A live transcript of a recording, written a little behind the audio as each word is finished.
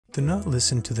Do not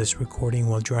listen to this recording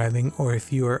while driving or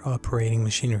if you are operating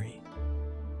machinery.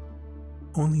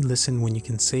 Only listen when you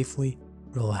can safely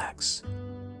relax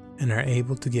and are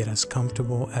able to get as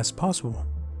comfortable as possible.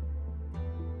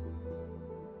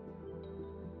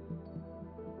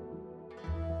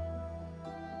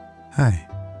 Hi,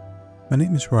 my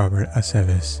name is Robert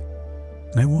Aceves,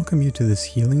 and I welcome you to this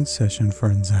healing session for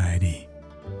anxiety.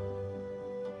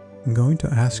 I'm going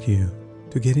to ask you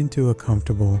to get into a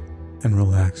comfortable and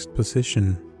relaxed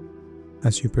position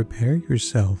as you prepare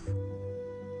yourself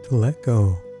to let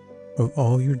go of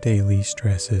all your daily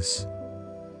stresses,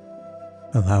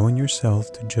 allowing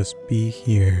yourself to just be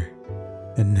here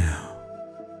and now,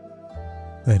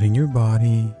 letting your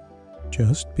body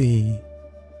just be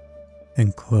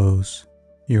and close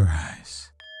your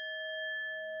eyes.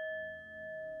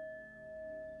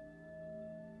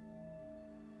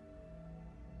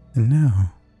 And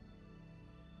now,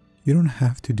 you don't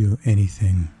have to do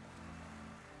anything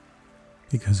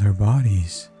because our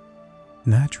bodies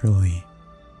naturally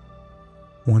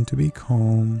want to be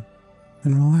calm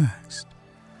and relaxed.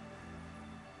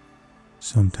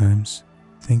 Sometimes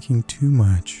thinking too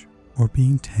much or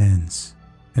being tense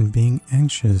and being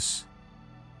anxious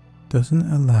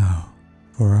doesn't allow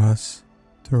for us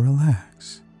to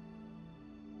relax.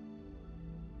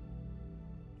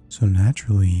 So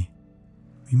naturally,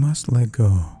 we must let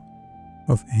go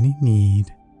of any need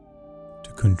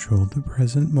to control the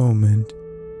present moment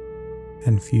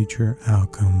and future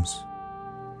outcomes.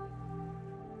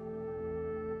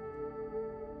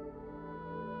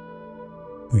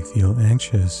 We feel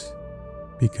anxious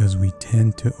because we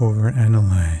tend to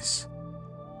overanalyze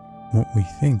what we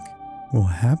think will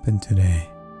happen today,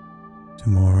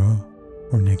 tomorrow,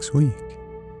 or next week.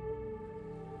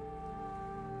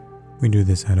 We do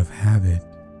this out of habit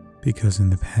because in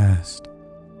the past,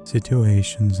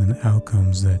 situations and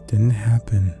outcomes that didn't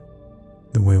happen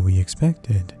the way we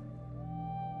expected,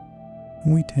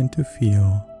 we tend to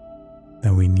feel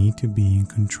that we need to be in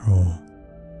control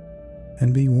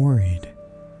and be worried.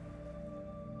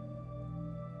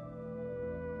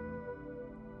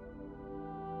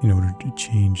 In order to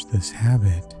change this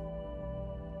habit,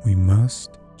 we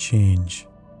must change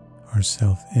our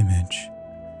self-image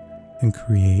and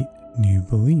create new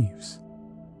beliefs.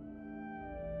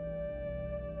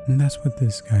 And that's what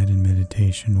this guided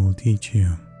meditation will teach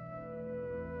you.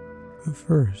 But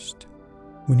first,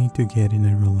 we need to get in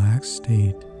a relaxed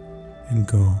state and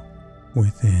go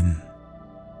within,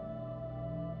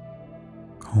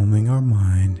 calming our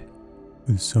mind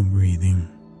with some breathing.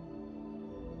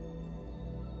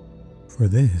 For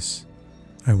this,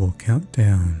 I will count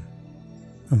down,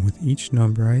 and with each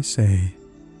number I say,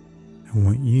 I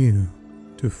want you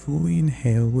to fully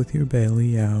inhale with your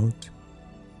belly out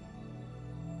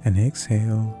and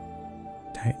exhale,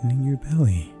 tightening your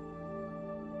belly.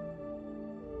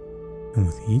 And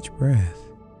with each breath,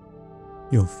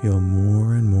 you'll feel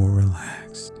more and more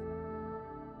relaxed,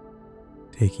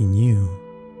 taking you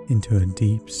into a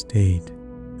deep state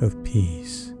of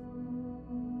peace.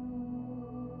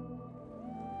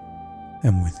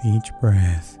 And with each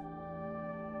breath,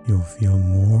 you'll feel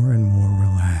more and more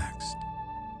relaxed,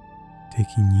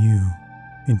 taking you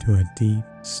into a deep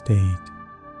state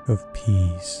of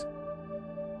peace.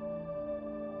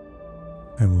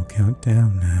 I will count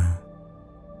down now.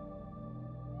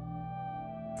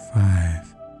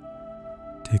 5.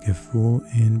 Take a full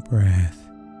in breath.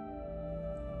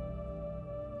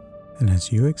 And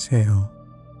as you exhale,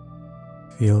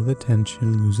 feel the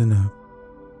tension loosen up.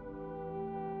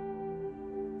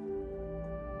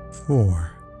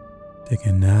 4. Take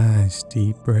a nice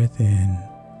deep breath in.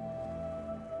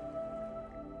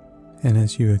 And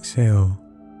as you exhale,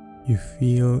 you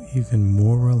feel even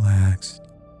more relaxed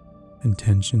and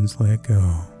tensions let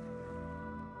go.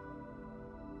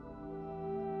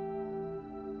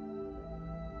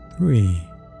 3.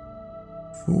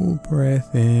 Full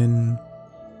breath in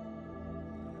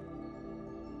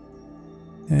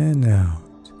and out.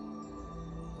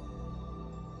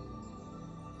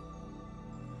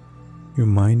 Your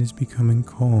mind is becoming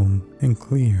calm and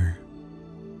clear.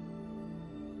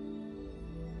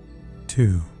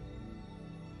 2.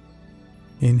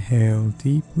 Inhale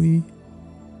deeply,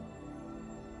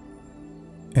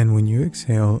 and when you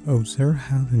exhale, observe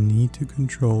how the need to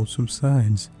control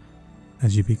subsides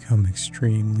as you become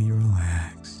extremely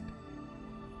relaxed.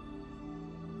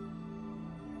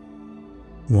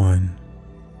 1.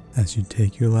 As you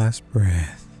take your last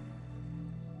breath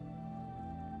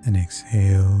and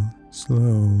exhale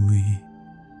slowly,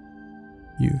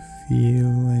 you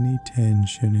feel any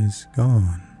tension is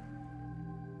gone,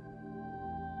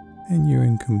 and you're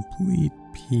in complete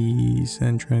peace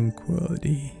and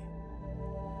tranquility.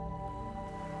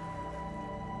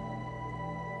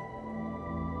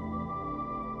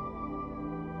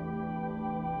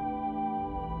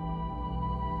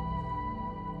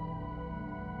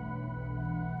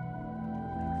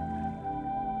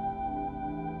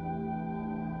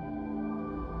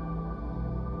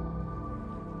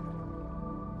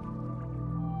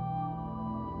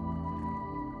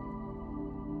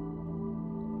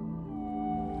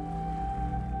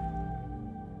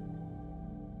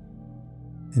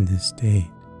 In this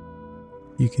state,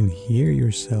 you can hear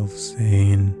yourself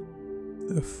saying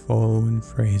the following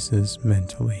phrases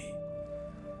mentally.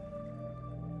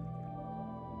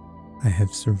 I have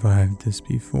survived this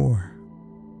before.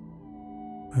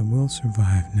 I will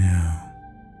survive now.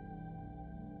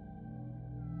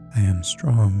 I am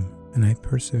strong and I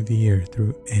persevere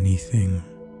through anything.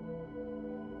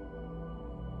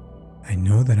 I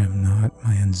know that I'm not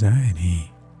my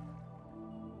anxiety.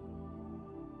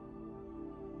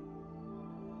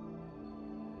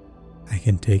 I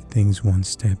can take things one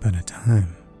step at a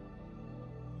time.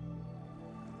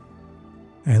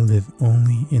 I live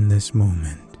only in this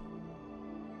moment.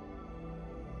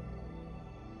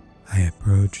 I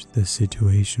approach the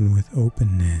situation with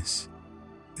openness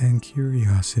and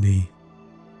curiosity.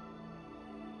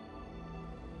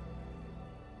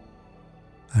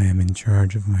 I am in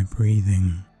charge of my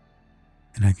breathing,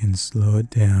 and I can slow it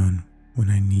down when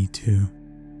I need to.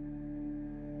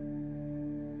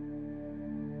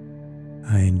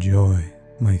 I enjoy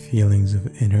my feelings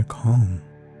of inner calm.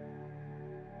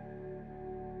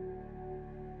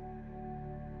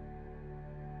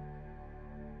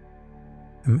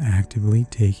 I'm actively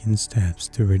taking steps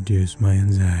to reduce my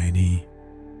anxiety.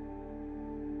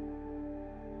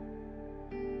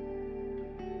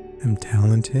 I'm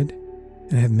talented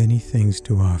and have many things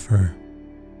to offer.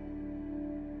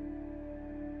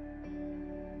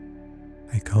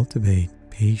 I cultivate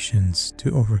patience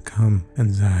to overcome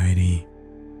anxiety.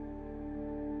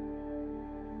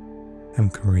 I'm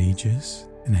courageous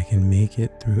and I can make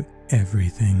it through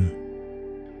everything.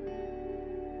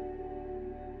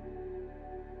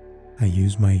 I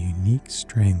use my unique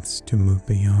strengths to move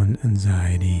beyond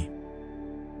anxiety.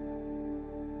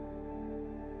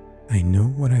 I know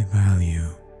what I value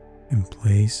and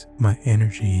place my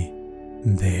energy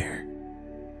there.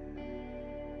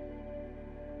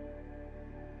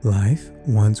 Life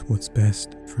wants what's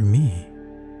best for me.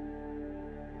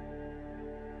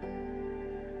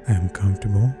 I am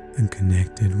comfortable and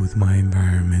connected with my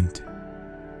environment.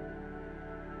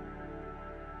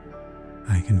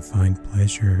 I can find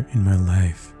pleasure in my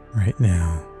life right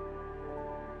now.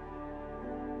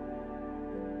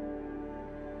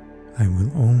 I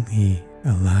will only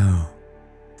allow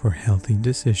for healthy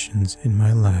decisions in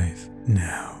my life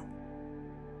now.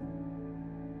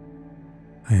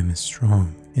 I am a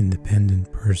strong,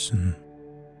 independent person.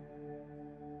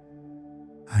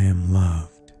 I am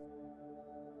loved.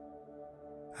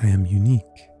 I am unique.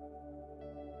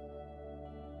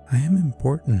 I am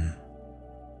important.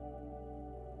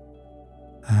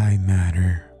 I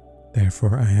matter,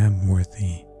 therefore I am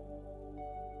worthy.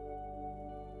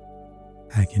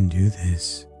 I can do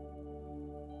this.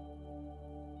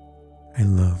 I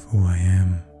love who I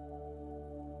am.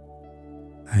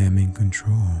 I am in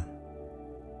control.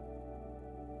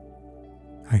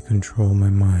 I control my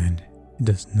mind. It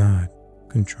does not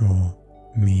control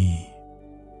me.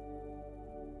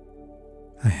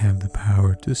 I have the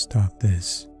power to stop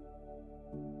this.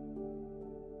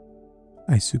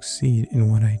 I succeed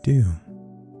in what I do.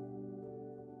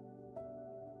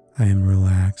 I am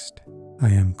relaxed. I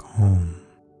am calm.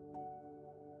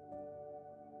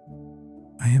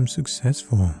 I am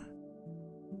successful.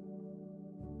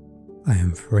 I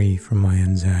am free from my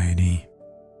anxiety.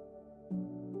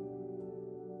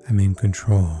 I'm in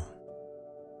control.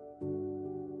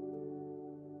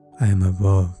 I am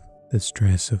above the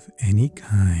stress of any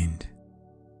kind.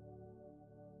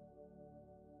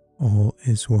 All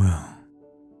is well.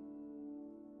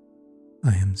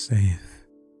 I am safe.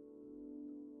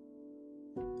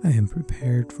 I am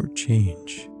prepared for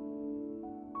change.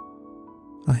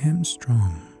 I am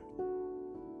strong.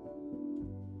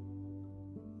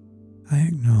 I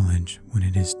acknowledge when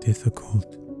it is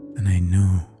difficult, and I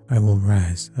know I will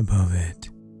rise above it.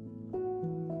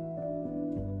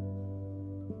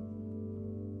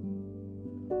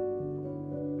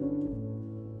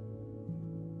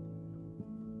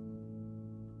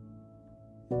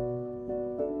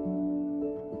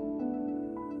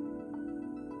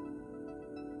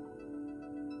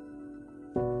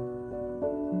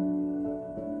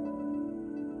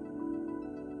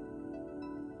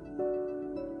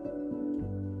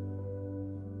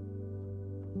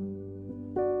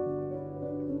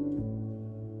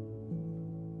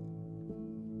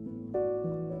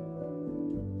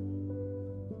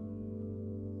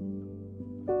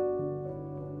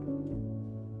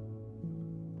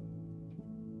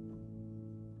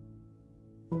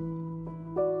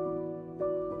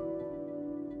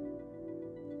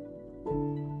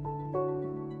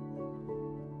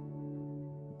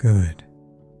 Good.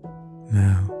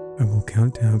 Now I will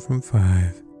count down from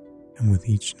 5, and with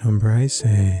each number I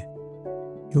say,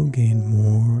 you'll gain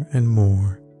more and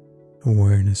more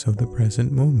awareness of the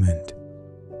present moment.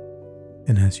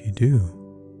 And as you do,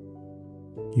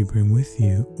 you bring with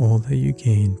you all that you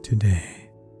gained today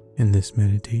in this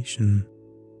meditation.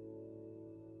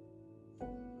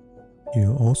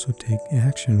 You'll also take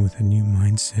action with a new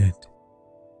mindset,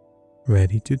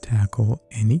 ready to tackle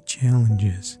any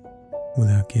challenges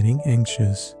without getting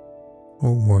anxious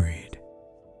or worried.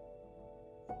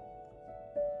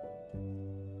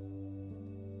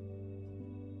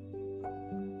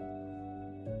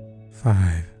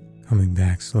 Five, coming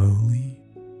back slowly.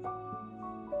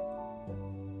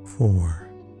 4,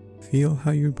 feel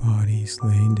how your body is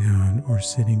laying down or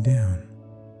sitting down.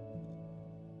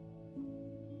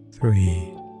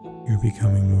 3, you're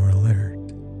becoming more alert.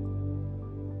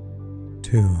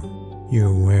 2, you're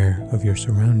aware of your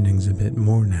surroundings a bit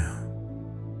more now.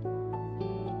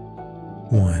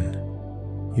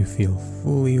 1, you feel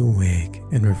fully awake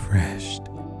and refreshed.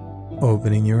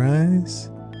 Opening your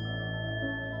eyes.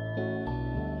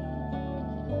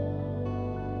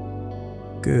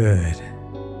 Good.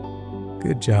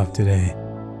 Good job today,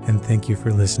 and thank you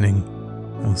for listening.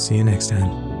 I'll see you next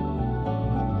time.